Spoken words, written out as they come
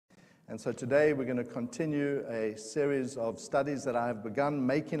And so today we're going to continue a series of studies that I have begun,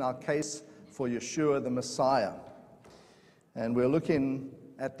 making our case for Yeshua the Messiah. And we're looking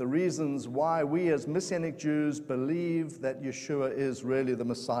at the reasons why we as Messianic Jews believe that Yeshua is really the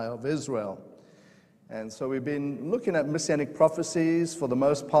Messiah of Israel. And so we've been looking at Messianic prophecies for the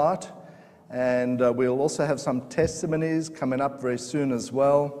most part, and we'll also have some testimonies coming up very soon as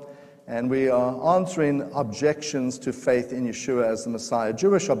well. And we are answering objections to faith in Yeshua as the Messiah,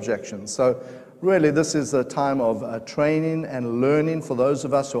 Jewish objections. So really this is a time of training and learning for those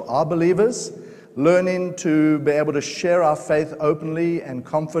of us who are believers, learning to be able to share our faith openly and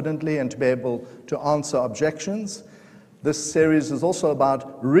confidently and to be able to answer objections. This series is also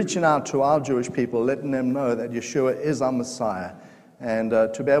about reaching out to our Jewish people, letting them know that Yeshua is our Messiah, and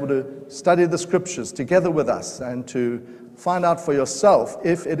to be able to study the scriptures together with us and to find out for yourself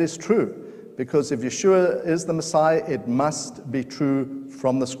if it is true. Because if Yeshua is the Messiah, it must be true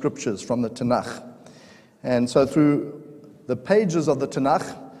from the scriptures, from the Tanakh. And so through the pages of the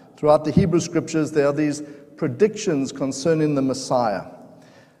Tanakh, throughout the Hebrew scriptures, there are these predictions concerning the Messiah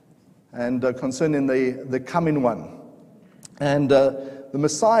and concerning the coming one. And the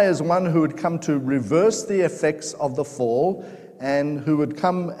Messiah is one who would come to reverse the effects of the fall and who would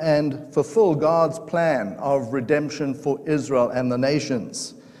come and fulfill God's plan of redemption for Israel and the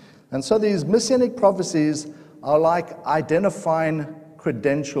nations. And so these Messianic prophecies are like identifying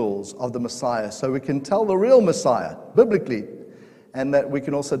credentials of the Messiah, so we can tell the real Messiah, biblically, and that we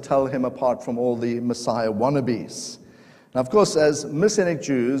can also tell him apart from all the Messiah wannabes. Now, of course, as Messianic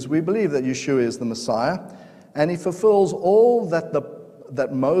Jews, we believe that Yeshua is the Messiah, and he fulfills all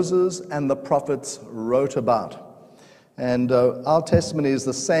that Moses and the prophets wrote about. And our testimony is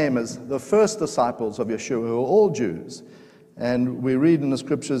the same as the first disciples of Yeshua, who are all Jews. And we read in the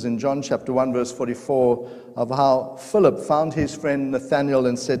scriptures in John chapter 1, verse 44, of how Philip found his friend Nathanael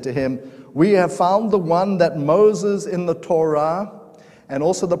and said to him, "We have found the one that Moses in the Torah and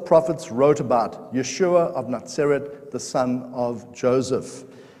also the prophets wrote about, Yeshua of Nazareth, the son of Joseph."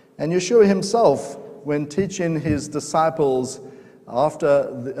 And Yeshua himself, when teaching his disciples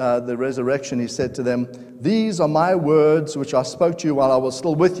after the resurrection, he said to them, "These are my words which I spoke to you while I was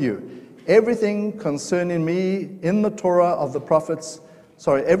still with you. Everything concerning me in the Torah of the prophets,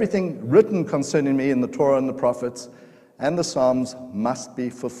 everything written concerning me in the Torah and the prophets and the Psalms must be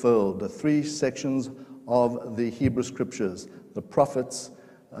fulfilled." The three sections of the Hebrew scriptures, the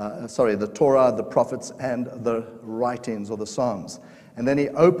Torah, the prophets, and the writings or the Psalms. And then he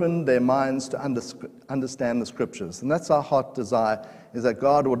opened their minds to understand the scriptures. And that's our heart desire, is that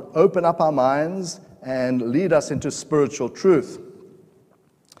God would open up our minds and lead us into spiritual truth.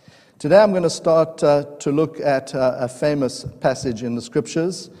 Today I'm going to start to look at a famous passage in the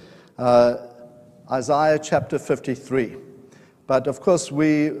scriptures, Isaiah chapter 53. But of course,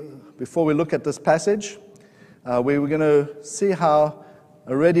 before we look at this passage, we were going to see how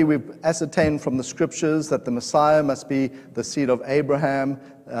already we've ascertained from the scriptures that the Messiah must be the seed of Abraham,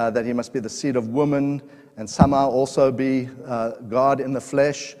 that he must be the seed of woman, and somehow also be God in the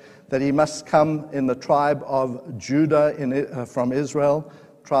flesh, that he must come in the tribe of Judah from Israel,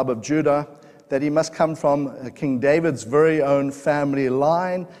 tribe of Judah, that he must come from King David's very own family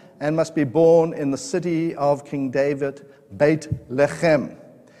line, and must be born in the city of King David, Beit Lechem.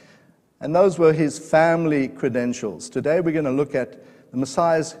 And those were his family credentials. Today we're going to look at the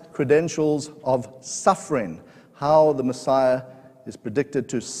Messiah's credentials of suffering, how the Messiah is predicted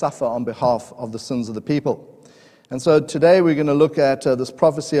to suffer on behalf of the sins of the people. And so today we're going to look at this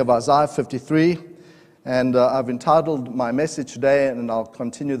prophecy of Isaiah 53, and I've entitled my message today, and I'll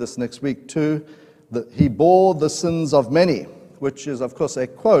continue this next week too, that he bore the sins of many, which is of course a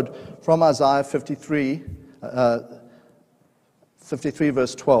quote from Isaiah 53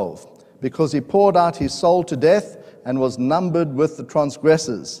 verse 12. "Because he poured out his soul to death and was numbered with the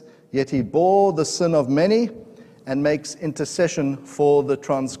transgressors. Yet he bore the sin of many and makes intercession for the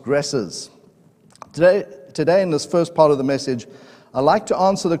transgressors." Today in this first part of the message, I'd like to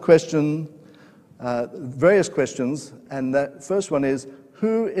answer the question, various questions, and that first one is,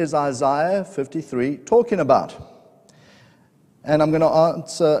 who is Isaiah 53 talking about? And I'm going to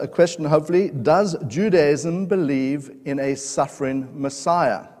answer a question, hopefully, does Judaism believe in a suffering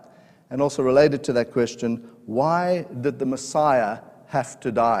Messiah? And also related to that question, why did the Messiah have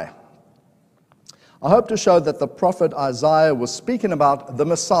to die? I hope to show that the prophet Isaiah was speaking about the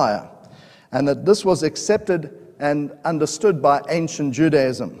Messiah, and that this was accepted and understood by ancient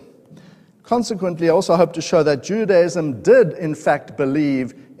Judaism. Consequently, I also hope to show that Judaism did in fact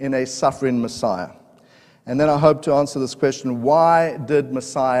believe in a suffering Messiah. And then I hope to answer this question, why did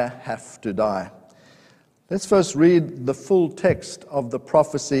Messiah have to die? Let's first read the full text of the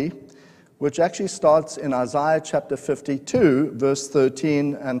prophecy which actually starts in Isaiah chapter 52, verse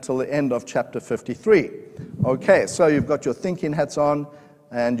 13, until the end of chapter 53. Okay, so you've got your thinking hats on,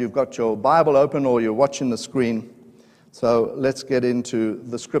 and you've got your Bible open, or you're watching the screen. So let's get into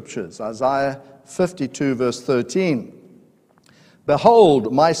the scriptures. Isaiah 52, verse 13.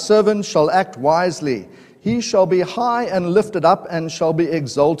 Behold, my servant shall act wisely. He shall be high and lifted up, and shall be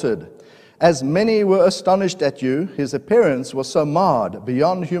exalted. As many were astonished at you, his appearance was so marred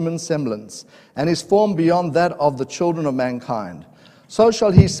beyond human semblance, and his form beyond that of the children of mankind. So shall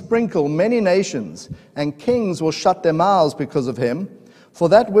he sprinkle many nations, and kings will shut their mouths because of him. For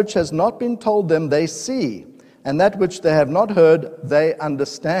that which has not been told them they see, and that which they have not heard they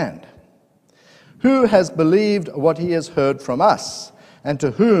understand. Who has believed what he has heard from us, and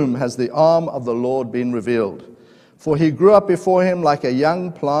to whom has the arm of the Lord been revealed? For he grew up before him like a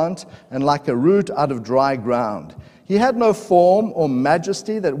young plant, and like a root out of dry ground. He had no form or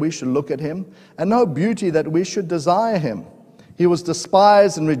majesty that we should look at him, and no beauty that we should desire him. He was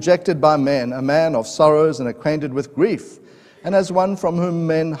despised and rejected by men, a man of sorrows and acquainted with grief. And as one from whom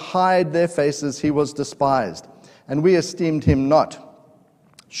men hide their faces, he was despised, and we esteemed him not.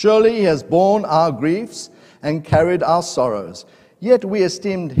 Surely he has borne our griefs and carried our sorrows. Yet we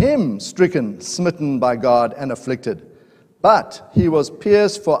esteemed him stricken, smitten by God, and afflicted. But he was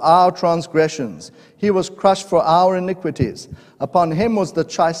pierced for our transgressions. He was crushed for our iniquities. Upon him was the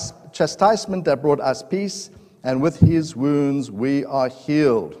chastisement that brought us peace, and with his wounds we are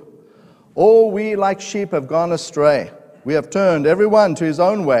healed. All we like sheep have gone astray. We have turned every one to his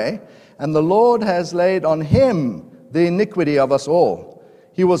own way, and the Lord has laid on him the iniquity of us all.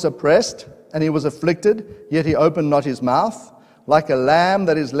 He was oppressed, and he was afflicted, yet he opened not his mouth. Like a lamb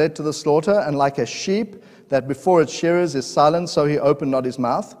that is led to the slaughter, and like a sheep that before its shearers is silent, so he opened not his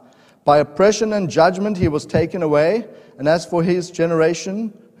mouth. By oppression and judgment he was taken away. And as for his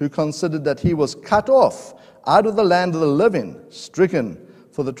generation, who considered that he was cut off out of the land of the living, stricken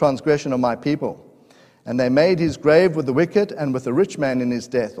for the transgression of my people. And they made his grave with the wicked and with the rich man in his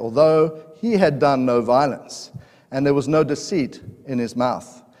death, although he had done no violence, and there was no deceit in his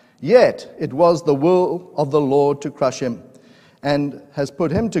mouth. Yet it was the will of the Lord to crush him, and has put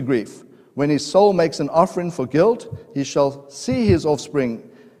him to grief. When his soul makes an offering for guilt, he shall see his offspring,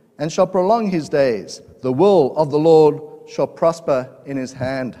 and shall prolong his days. The will of the Lord shall prosper in his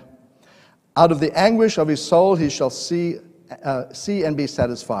hand. Out of the anguish of his soul he shall see and be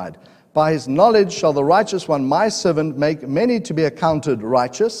satisfied. By his knowledge shall the righteous one, my servant, make many to be accounted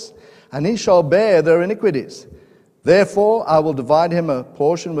righteous, and he shall bear their iniquities. Therefore I will divide him a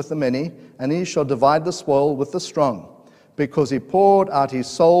portion with the many, and he shall divide the spoil with the strong. Because he poured out his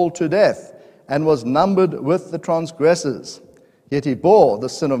soul to death, and was numbered with the transgressors. Yet he bore the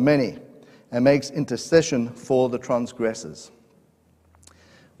sin of many, and makes intercession for the transgressors.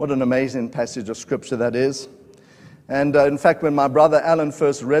 What an amazing passage of scripture that is. And in fact, when my brother Alan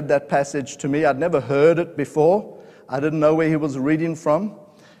first read that passage to me, I'd never heard it before. I didn't know where he was reading from.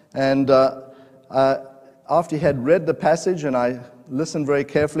 And after he had read the passage, and I listened very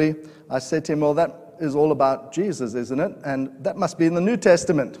carefully, I said to him, well, that is all about Jesus, isn't it? And that must be in the New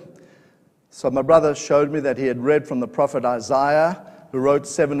Testament. So my brother showed me that he had read from the prophet Isaiah, who wrote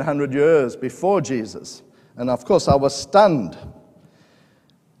 700 years before Jesus. And of course, I was stunned.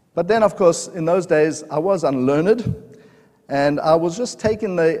 But then, of course, in those days, I was unlearned, and I was just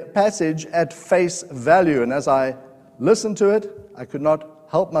taking the passage at face value. And as I listened to it, I could not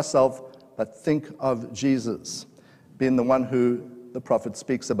help myself but think of Jesus, being the one who the prophet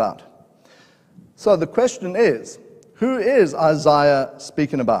speaks about. So the question is, who is Isaiah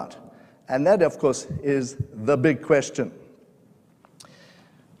speaking about? And that, of course, is the big question.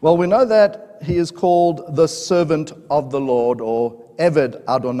 Well, we know that he is called the servant of the Lord, or Eved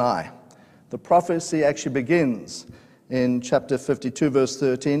Adonai. The prophecy actually begins in chapter 52, verse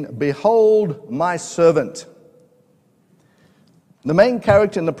 13, Behold my servant. The main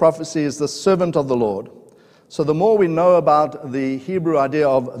character in the prophecy is the servant of the Lord. So the more we know about the Hebrew idea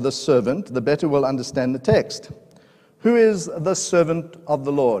of the servant, the better we'll understand the text. Who is the servant of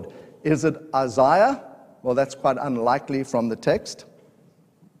the Lord? Is it Isaiah? Well, that's quite unlikely from the text.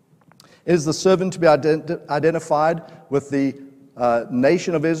 Is the servant to be identified with the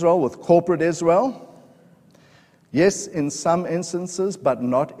nation of Israel, with corporate Israel? Yes, in some instances, but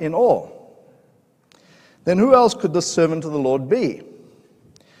not in all. Then who else could the servant of the Lord be?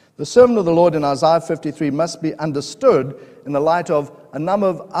 The servant of the Lord in Isaiah 53 must be understood in the light of a number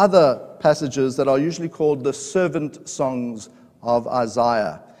of other passages that are usually called the servant songs of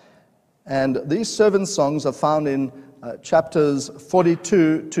Isaiah. And these servant songs are found in chapters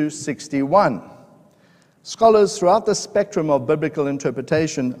 42 to 61. Scholars throughout the spectrum of biblical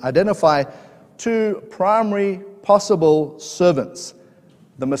interpretation identify two primary possible servants,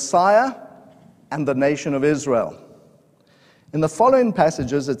 the Messiah and the nation of Israel. In the following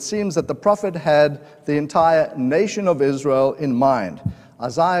passages, it seems that the prophet had the entire nation of Israel in mind.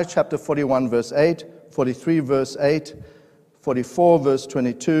 Isaiah chapter 41, verse 8, 43, verse 8, 44, verse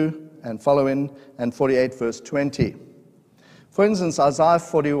 22, and following, and 48, verse 20. For instance, Isaiah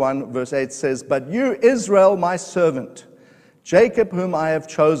 41, verse 8 says, "But you, Israel, my servant, Jacob, whom I have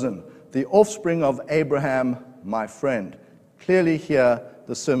chosen, the offspring of Abraham, my friend." Clearly here,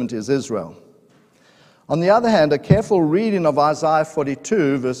 the servant is Israel. On the other hand, a careful reading of Isaiah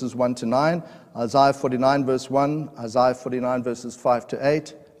 42, verses 1 to 9, Isaiah 49, verse 1, Isaiah 49, verses 5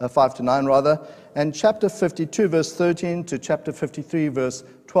 to 9, and chapter 52, verse 13 to chapter 53, verse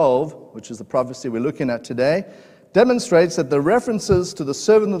 12, which is the prophecy we're looking at today, demonstrates that the references to the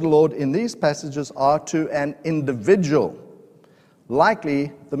servant of the Lord in these passages are to an individual,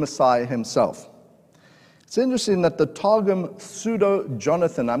 likely the Messiah himself. It's interesting that the Targum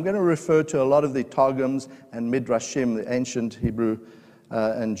Pseudo-Jonathan, I'm going to refer to a lot of the Targums and Midrashim, the ancient Hebrew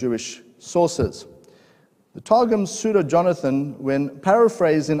and Jewish sources. The Targum Pseudo-Jonathan, when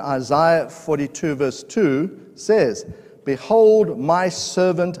paraphrasing Isaiah 42, verse 2, says, "Behold my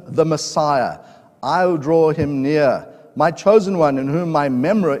servant the Messiah, I will draw him near, my chosen one in whom my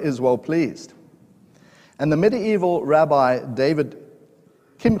memory is well pleased." And the medieval rabbi David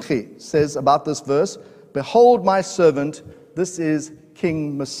Kimchi says about this verse, "Behold my servant, this is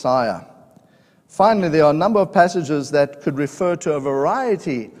King Messiah." Finally, there are a number of passages that could refer to a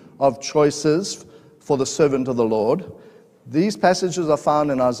variety of choices for the servant of the Lord. These passages are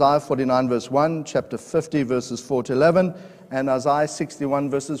found in Isaiah 49, verse 1, chapter 50, verses 4 to 11, and Isaiah 61,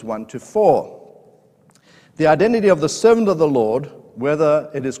 verses 1 to 4. The identity of the servant of the Lord, whether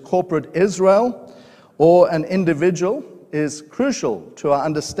it is corporate Israel or an individual, is crucial to our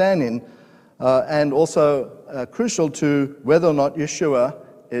understanding and also crucial to whether or not Yeshua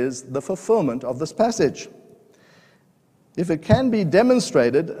is the fulfillment of this passage. If it can be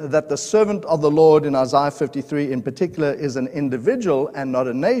demonstrated that the servant of the Lord in Isaiah 53 in particular is an individual and not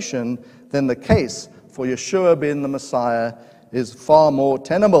a nation, then the case for Yeshua being the Messiah is far more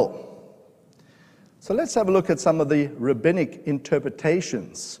tenable. So let's have a look at some of the rabbinic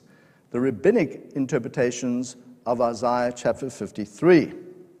interpretations, of Isaiah chapter 53.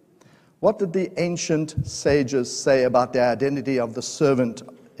 What did the ancient sages say about the identity of the servant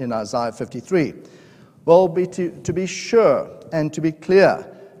in Isaiah 53? Well, to be sure and to be clear,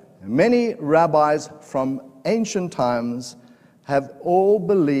 many rabbis from ancient times have all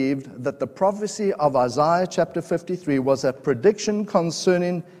believed that the prophecy of Isaiah chapter 53 was a prediction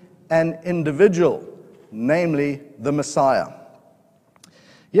concerning an individual, namely the Messiah.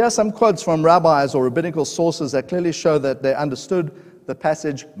 Here are some quotes from rabbis or rabbinical sources that clearly show that they understood the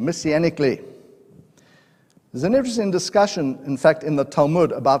passage messianically. There's an interesting discussion, in fact, in the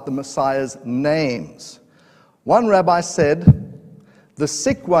Talmud about the Messiah's names. One rabbi said, "The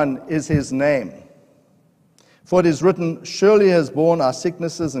sick one is his name. For it is written, surely he has borne our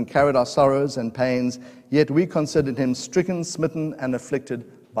sicknesses and carried our sorrows and pains, yet we considered him stricken, smitten, and afflicted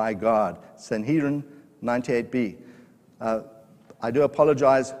by God." Sanhedrin 98b. I do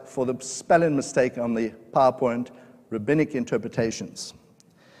apologize for the spelling mistake on the PowerPoint, rabbinic interpretations.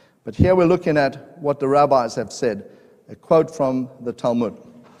 But here we're looking at what the rabbis have said, a quote from the Talmud.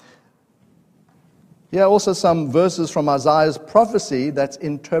 Here are also some verses from Isaiah's prophecy that's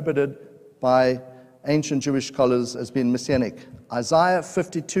interpreted by ancient Jewish scholars as being messianic. Isaiah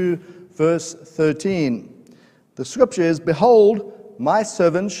 52, verse 13. The scripture is, "Behold, my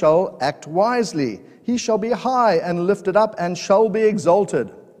servant shall act wisely. He shall be high and lifted up and shall be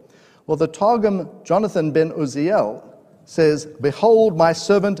exalted." Well, the Targum Jonathan ben Uziel says, "Behold, my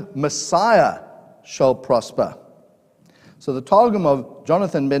servant Messiah shall prosper." So the Targum of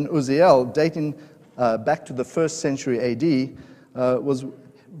Jonathan ben Uziel, dating back to the 1st century AD, was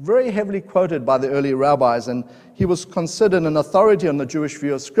very heavily quoted by the early rabbis, and he was considered an authority on the Jewish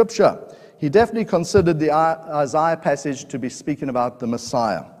view of Scripture. He definitely considered the Isaiah passage to be speaking about the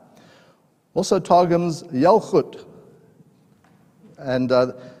Messiah. Also, Targum's Yalchut and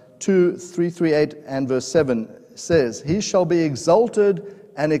 2:338 and verse 7 says, "He shall be exalted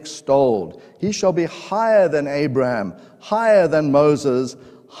and extolled. He shall be higher than Abraham, higher than Moses,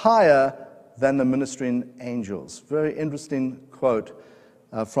 higher than the ministering angels." Very interesting quote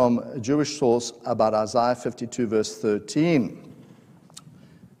from a Jewish source about Isaiah 52, verse 13.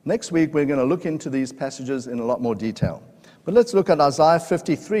 Next week, we're going to look into these passages in a lot more detail. But let's look at Isaiah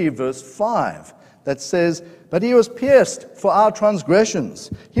 53, verse 5. that says, "But he was pierced for our transgressions.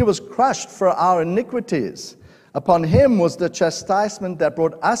 He was crushed for our iniquities. Upon him was the chastisement that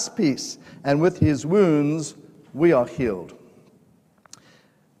brought us peace, and with his wounds we are healed."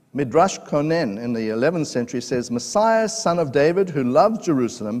 Midrash Konen in the 11th century says, "Messiah, son of David, who loves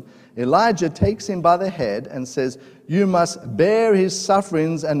Jerusalem, Elijah takes him by the head and says, 'You must bear his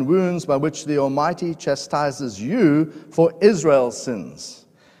sufferings and wounds by which the Almighty chastises you for Israel's sins.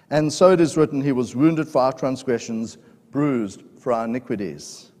 And so it is written, he was wounded for our transgressions, bruised for our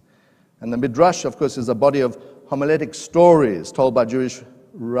iniquities.'" And the Midrash, of course, is a body of homiletic stories told by Jewish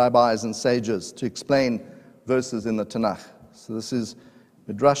rabbis and sages to explain verses in the Tanakh. So this is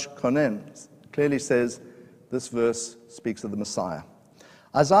Midrash Konen, clearly says this verse speaks of the Messiah.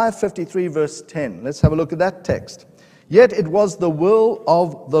 Isaiah 53 verse 10, let's have a look at that text. "Yet it was the will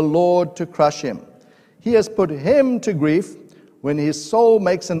of the Lord to crush him. He has put him to grief. When his soul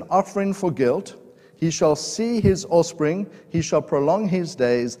makes an offering for guilt, he shall see his offspring, he shall prolong his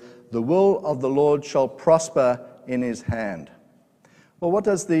days. The will of the Lord shall prosper in his hand." Well, what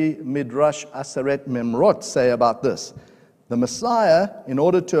does the Midrash Aseret Memrot say about this? The Messiah, in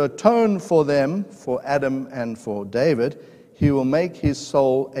order to atone for them, for Adam and for David, he will make his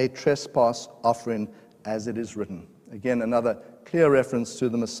soul a trespass offering, as it is written. Again, another clear reference to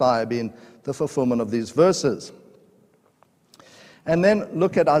the Messiah being the fulfillment of these verses. And then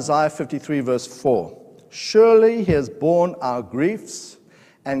look at Isaiah 53 verse 4. "Surely he has borne our griefs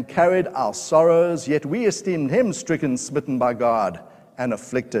and carried our sorrows, yet we esteemed him stricken, smitten by God, and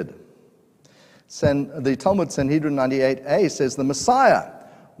afflicted." The Talmud Sanhedrin 98a says, "The Messiah,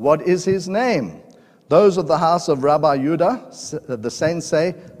 what is his name?" Those of the house of Rabbi Yudah, the saints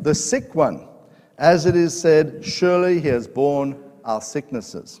say, "The sick one." As it is said, "Surely he has borne our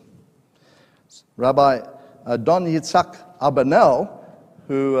sicknesses." Rabbi Don Yitzhak Abarbanel,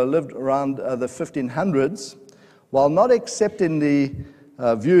 who lived around the 1500s, while not accepting the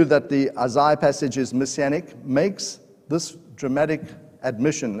view that the Isaiah passage is messianic, makes this dramatic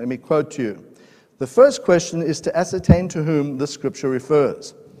admission. Let me quote to you. "The first question is to ascertain to whom the scripture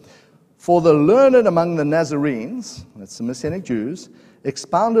refers. For the learned among the Nazarenes," that's the Messianic Jews,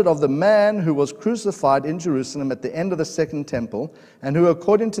 "expounded of the man who was crucified in Jerusalem at the end of the second temple, and who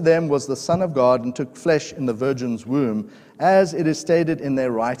according to them was the Son of God and took flesh in the virgin's womb, as it is stated in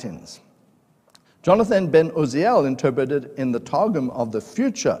their writings. Jonathan ben Uziel interpreted in the Targum of the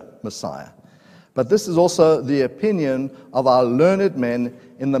future Messiah. But this is also the opinion of our learned men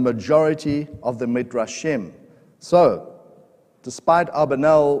in the majority of the Midrashim." So, despite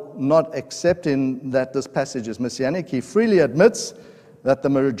Abarbanel not accepting that this passage is messianic, he freely admits that the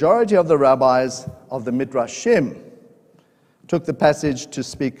majority of the rabbis of the Midrashim took the passage to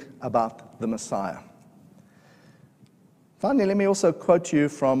speak about the Messiah. Finally, let me also quote to you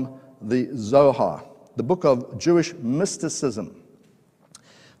from the Zohar, the book of Jewish mysticism,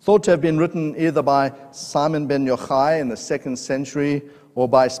 thought to have been written either by Simon ben Yochai in the 2nd century or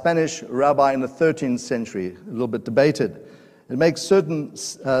by a Spanish rabbi in the 13th century, a little bit debated. It makes certain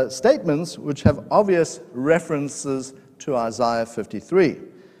statements which have obvious references to Isaiah 53.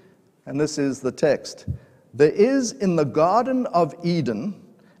 And this is the text. "There is in the Garden of Eden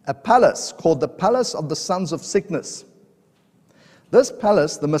a palace called the Palace of the Sons of Sickness. This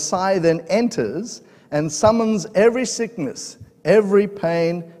palace the Messiah then enters and summons every sickness, every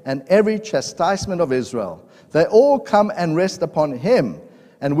pain, and every chastisement of Israel. They all come and rest upon him.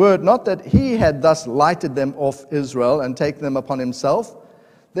 And were it not that he had thus lighted them off Israel and taken them upon himself,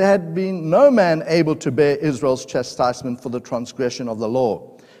 there had been no man able to bear Israel's chastisement for the transgression of the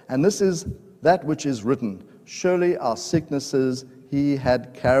law. And this is that which is written, surely our sicknesses he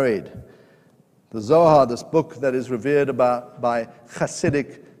had carried." The Zohar, this book that is revered by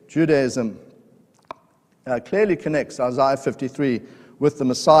Hasidic Judaism, clearly connects Isaiah 53 with the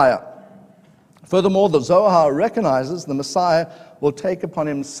Messiah. Furthermore, the Zohar recognizes the Messiah will take upon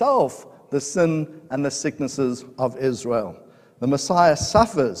himself the sin and the sicknesses of Israel. The Messiah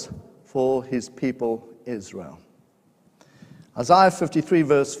suffers for his people Israel. Isaiah 53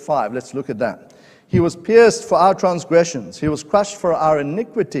 verse 5, let's look at that. "He was pierced for our transgressions, he was crushed for our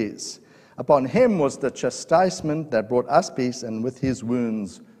iniquities. Upon him was the chastisement that brought us peace, and with his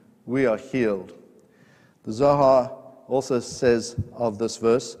wounds we are healed." The Zohar also says of this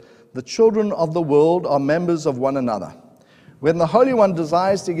verse, "The children of the world are members of one another. When the Holy One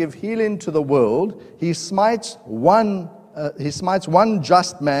desires to give healing to the world, he smites one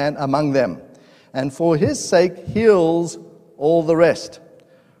just man among them, and for his sake heals all the rest.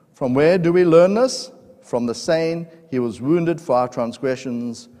 From where do we learn this? From the saying, he was wounded for our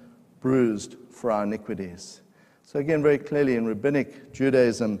transgressions, bruised for our iniquities." So again, very clearly in Rabbinic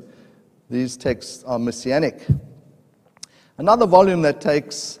Judaism, These texts are Messianic. Another volume that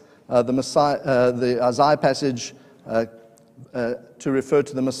takes the Isaiah passage to refer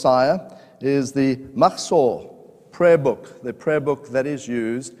to the Messiah is the Machzor prayer book, the prayer book that is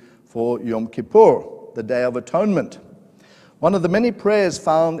used for Yom Kippur, the Day of Atonement. One of the many prayers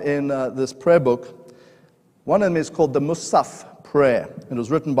found in this prayer book, one of them is called the Musaf prayer. It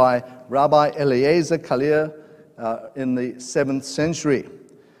was written by Rabbi Eliezer Kalir in the 7th century.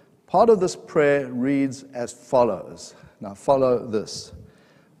 Part of this prayer reads as follows. Now follow this.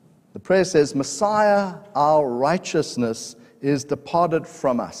 The prayer says, Messiah, our righteousness is departed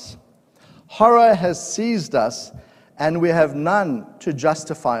from us. Horror has seized us, and we have none to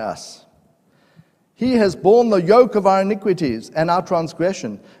justify us. He has borne the yoke of our iniquities and our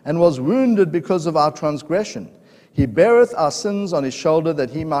transgression, and was wounded because of our transgression. He beareth our sins on his shoulder, that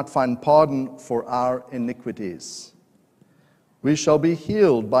he might find pardon for our iniquities. We shall be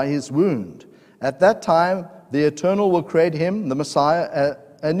healed by his wound. At that time, the Eternal will create him, the Messiah,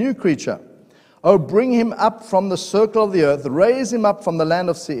 a new creature. Oh, bring him up from the circle of the earth, raise him up from the land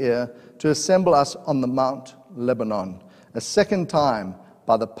of Seir, to assemble us on the Mount Lebanon, a second time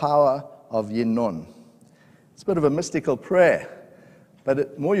by the power of Yinon. It's a bit of a mystical prayer, but the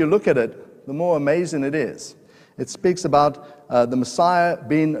more you look at it, the more amazing it is. It speaks about the Messiah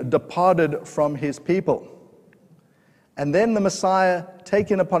being departed from his people, and then the Messiah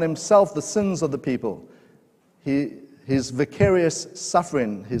taking upon himself the sins of the people, his vicarious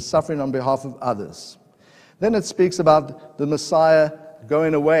suffering, his suffering on behalf of others. Then it speaks about the Messiah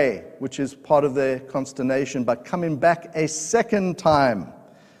going away, which is part of their consternation, but coming back a second time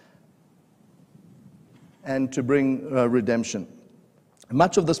and to bring redemption.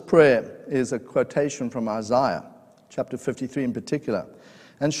 Much of this prayer is a quotation from Isaiah, chapter 53 in particular,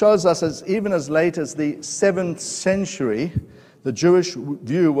 and shows us as even as late as the 7th century, the Jewish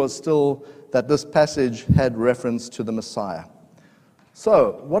view was still that this passage had reference to the Messiah.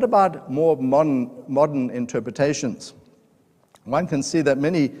 So, what about more modern interpretations? One can see that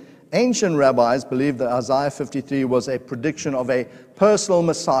many ancient rabbis believed that Isaiah 53 was a prediction of a personal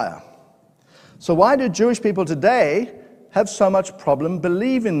Messiah. So why do Jewish people today have so much problem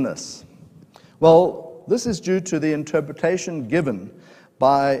believing this? Well, this is due to the interpretation given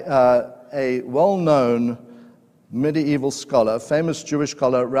by a well-known medieval scholar, famous Jewish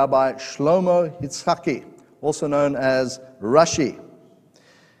scholar, Rabbi Shlomo Yitzchaki, also known as Rashi.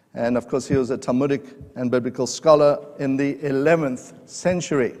 And of course, he was a Talmudic and biblical scholar in the 11th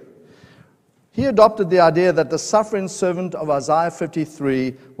century. He adopted the idea that the suffering servant of Isaiah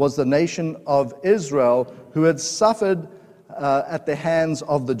 53 was the nation of Israel who had suffered at the hands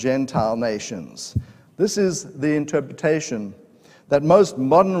of the Gentile nations. This is the interpretation that most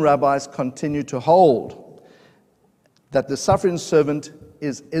modern rabbis continue to hold, that the suffering servant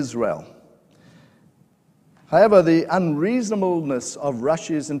is Israel. However, the unreasonableness of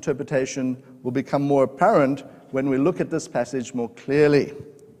Rashi's interpretation will become more apparent when we look at this passage more clearly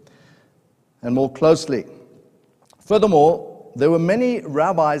and more closely. Furthermore, there were many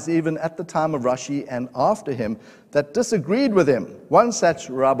rabbis, even at the time of Rashi and after him, that disagreed with him. One such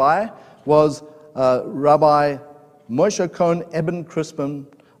rabbi was Rabbi Moshe Cohen Eben Crispin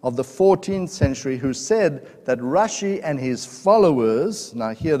of the 14th century, who said that Rashi and his followers,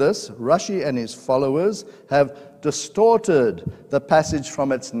 now hear this, Rashi and his followers have distorted the passage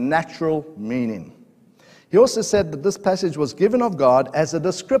from its natural meaning. He also said that this passage was given of God as a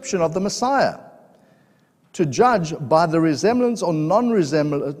description of the Messiah, to judge by the resemblance or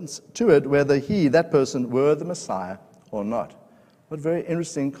non-resemblance to it whether he, that person, were the Messiah or not. What very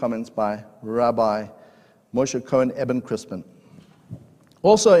interesting comments by Rabbi Moshe Cohen Eben Crispin.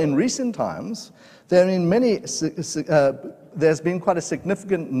 Also, in recent times, there's been quite a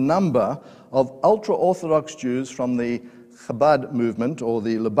significant number of ultra-Orthodox Jews from the Chabad movement or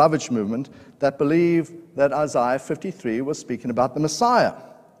the Lubavitch movement that believe that Isaiah 53 was speaking about the Messiah.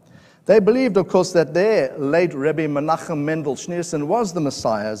 They believed, of course, that their late Rebbe Menachem Mendel Schneerson was the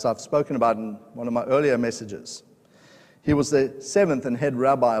Messiah, as I've spoken about in one of my earlier messages. He was the 7th and head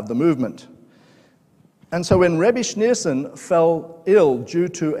rabbi of the movement. And so when Rebbe Schneerson fell ill due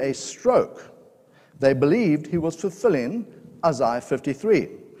to a stroke, they believed he was fulfilling Isaiah 53.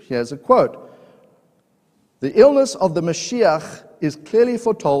 Here's a quote. The illness of the Mashiach is clearly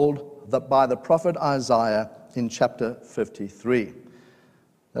foretold by the prophet Isaiah in chapter 53.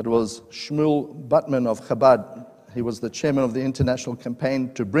 That was Shmuel Butman of Chabad. He was the chairman of the international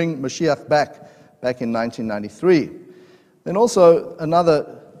campaign to bring Mashiach back in 1993. Then also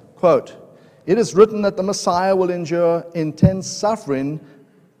another quote. It is written that the Messiah will endure intense suffering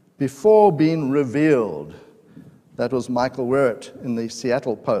before being revealed. That was Michael Werrett in the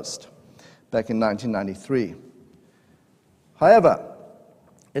Seattle Post. back in 1993. However,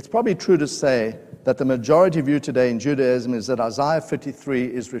 it's probably true to say that the majority view today in Judaism is that Isaiah 53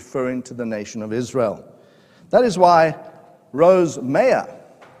 is referring to the nation of Israel. That is why Rose Mayer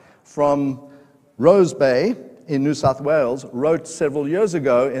from Rose Bay in New South Wales wrote several years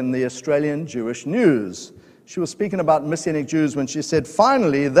ago in the Australian Jewish News. She was speaking about Messianic Jews when she said,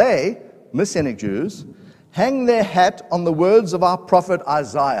 "Finally, they, Messianic Jews, hang their hat on the words of our prophet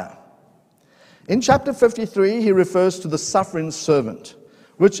Isaiah. In chapter 53, he refers to the suffering servant,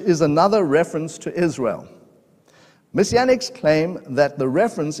 which is another reference to Israel. Messianics claim that the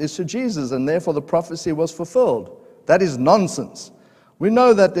reference is to Jesus, and therefore the prophecy was fulfilled. That is nonsense. We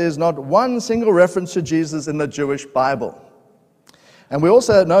know that there is not one single reference to Jesus in the Jewish Bible. And we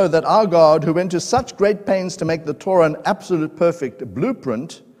also know that our God, who went to such great pains to make the Torah an absolute perfect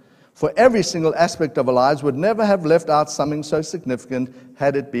blueprint for every single aspect of our lives, would never have left out something so significant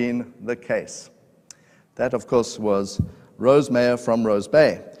had it been the case." That, of course, was Rose Mayer from Rose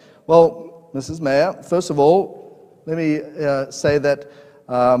Bay. Well, Mrs. Mayer, first of all, let me say that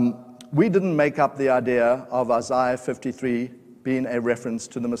we didn't make up the idea of Isaiah 53 being a reference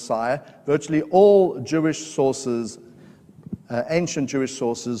to the Messiah. Virtually all Jewish sources, ancient Jewish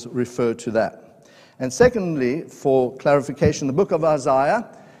sources, refer to that. And secondly, for clarification, the book of Isaiah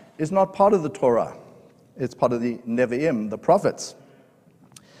is not part of the Torah. It's part of the Nevi'im, the prophets.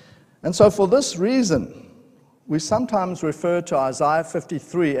 And so for this reason, we sometimes refer to Isaiah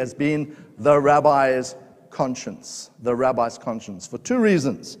 53 as being the rabbi's conscience, for two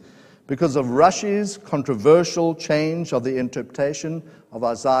reasons. Because of Rashi's controversial change of the interpretation of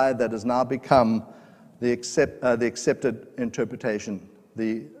Isaiah that has now become the accepted interpretation,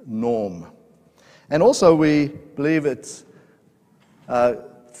 the norm. And also we believe it's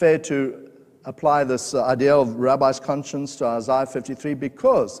fair to apply this idea of rabbi's conscience to Isaiah 53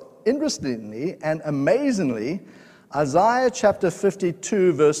 because, interestingly and amazingly, Isaiah chapter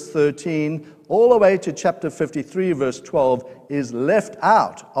 52 verse 13 all the way to chapter 53 verse 12 is left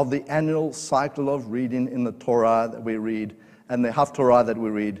out of the annual cycle of reading in the Torah that we read and the Haftorah that we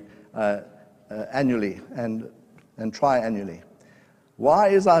read annually and triannually. Why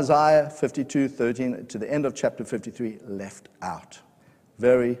is Isaiah 52:13 to the end of chapter 53 left out?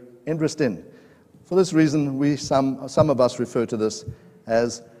 Very interesting. For this reason, some of us refer to this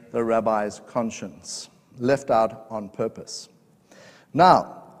as the rabbi's conscience, left out on purpose.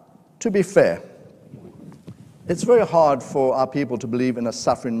 Now, to be fair, it's very hard for our people to believe in a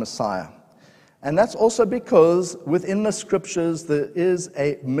suffering Messiah. And that's also because within the scriptures there is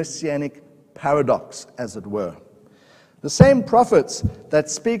a messianic paradox, as it were. The same prophets that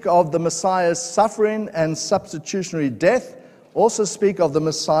speak of the Messiah's suffering and substitutionary death also speak of the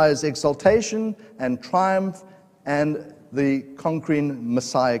Messiah's exaltation and triumph and the conquering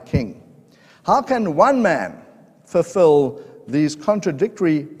Messiah King. How can one man fulfill these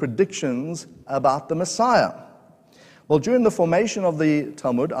contradictory predictions about the Messiah? Well, during the formation of the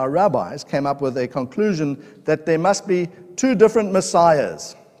Talmud, our rabbis came up with a conclusion that there must be two different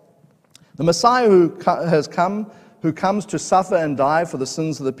Messiahs. The Messiah who comes to suffer and die for the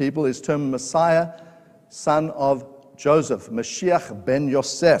sins of the people is termed Messiah, son of Joseph, Mashiach ben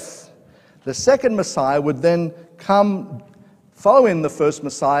Yosef. The second Messiah would then come following the first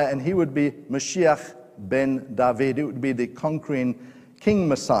Messiah, and he would be Mashiach ben David. It would be the conquering King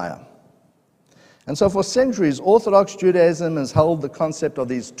Messiah. And so for centuries, Orthodox Judaism has held the concept of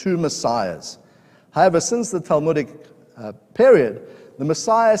these two Messiahs. However, since the Talmudic period, the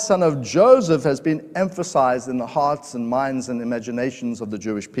Messiah, son of Joseph, has been emphasized in the hearts and minds and imaginations of the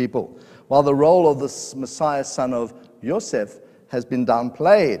Jewish people, while the role of the Messiah, son of Yosef, has been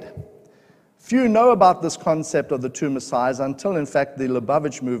downplayed. Few know about this concept of the two Messiahs until, in fact, the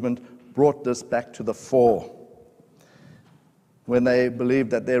Lubavitch movement brought this back to the fore, when they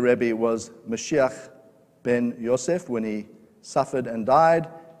believed that their Rebbe was Mashiach ben Yosef when he suffered and died,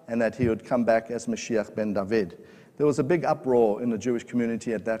 and that he would come back as Mashiach ben David. There was a big uproar in the Jewish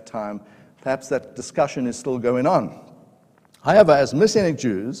community at that time. Perhaps that discussion is still going on. However, as Messianic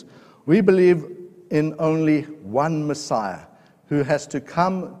Jews, we believe in only one Messiah who has to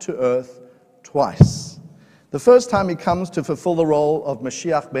come to earth twice. The first time he comes to fulfill the role of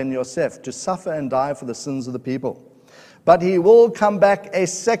Mashiach ben Yosef, to suffer and die for the sins of the people. But he will come back a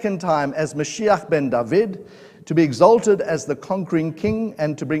second time as Mashiach ben David, to be exalted as the conquering king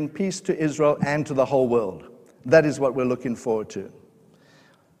and to bring peace to Israel and to the whole world. That is what we're looking forward to.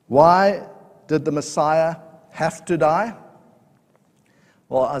 Why did the Messiah have to die?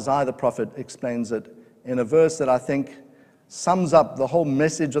 Well, Isaiah the prophet explains it in a verse that I think sums up the whole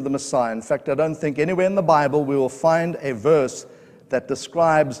message of the Messiah. In fact, I don't think anywhere in the Bible we will find a verse that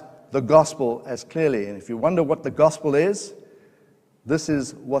describes the gospel as clearly. And if you wonder what the gospel is, this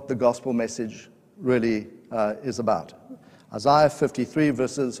is what the gospel message really is about. Isaiah 53,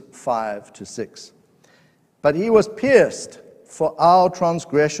 verses 5 to 6. But he was pierced for our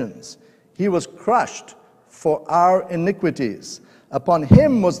transgressions. He was crushed for our iniquities. Upon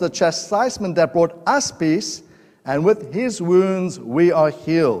him was the chastisement that brought us peace, and with his wounds we are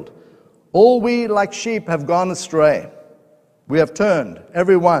healed. All we like sheep have gone astray. We have turned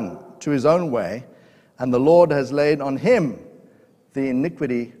every one to his own way, and the Lord has laid on him the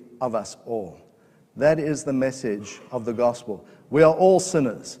iniquity of us all. That is the message of the gospel. We are all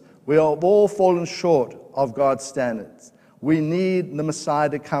sinners. We have all fallen short of God's standards. We need the Messiah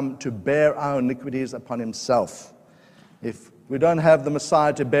to come to bear our iniquities upon himself. If we don't have the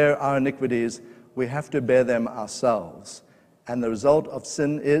Messiah to bear our iniquities, we have to bear them ourselves. And the result of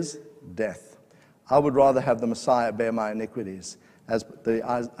sin is death. I would rather have the Messiah bear my iniquities, as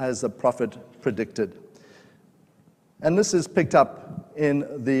the prophet predicted. And this is picked up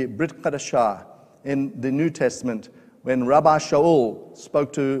in the Brit Chadashah, in the New Testament, when Rabbi Shaul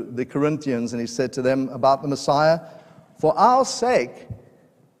spoke to the Corinthians and he said to them about the Messiah, for our sake,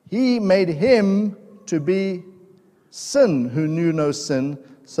 he made him to be sin who knew no sin,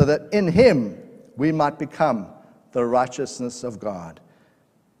 so that in him we might become the righteousness of God.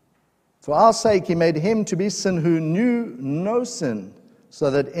 For our sake, he made him to be sin who knew no sin, so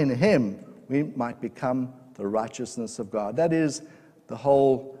that in him we might become the righteousness of God. That is the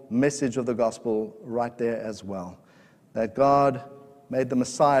whole message of the gospel right there as well. That God made the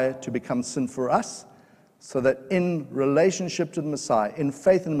Messiah to become sin for us, so that in relationship to the Messiah, in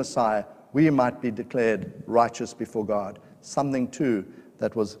faith in the Messiah, we might be declared righteous before God. Something, too,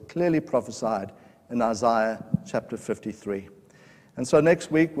 that was clearly prophesied in Isaiah chapter 53. And so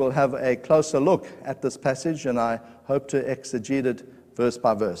next week we'll have a closer look at this passage, and I hope to exegete it verse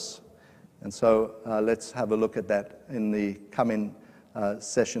by verse. And so let's have a look at that in the coming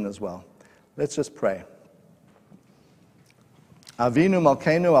session as well. Let's just pray. Avinu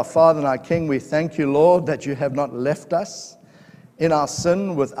Malkeinu, our Father and our King, we thank you, Lord, that you have not left us in our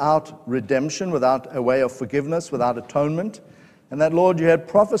sin without redemption, without a way of forgiveness, without atonement, and that, Lord, you had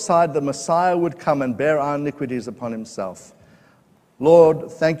prophesied the Messiah would come and bear our iniquities upon himself. Lord,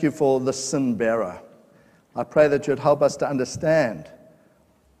 thank you for the sin bearer. I pray that you'd help us to understand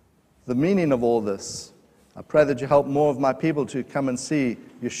the meaning of all this. I pray that you help more of my people to come and see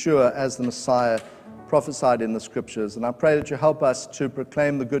Yeshua as the Messiah prophesied in the scriptures. And I pray that you help us to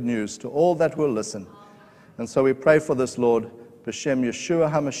proclaim the good news to all that will listen. And so we pray for this, Lord, B'Shem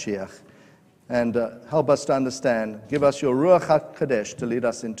Yeshua HaMashiach. And help us to understand. Give us your Ruach HaKodesh to lead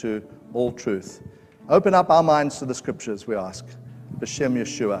us into all truth. Open up our minds to the scriptures, we ask. B'Shem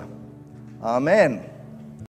Yeshua. Amen.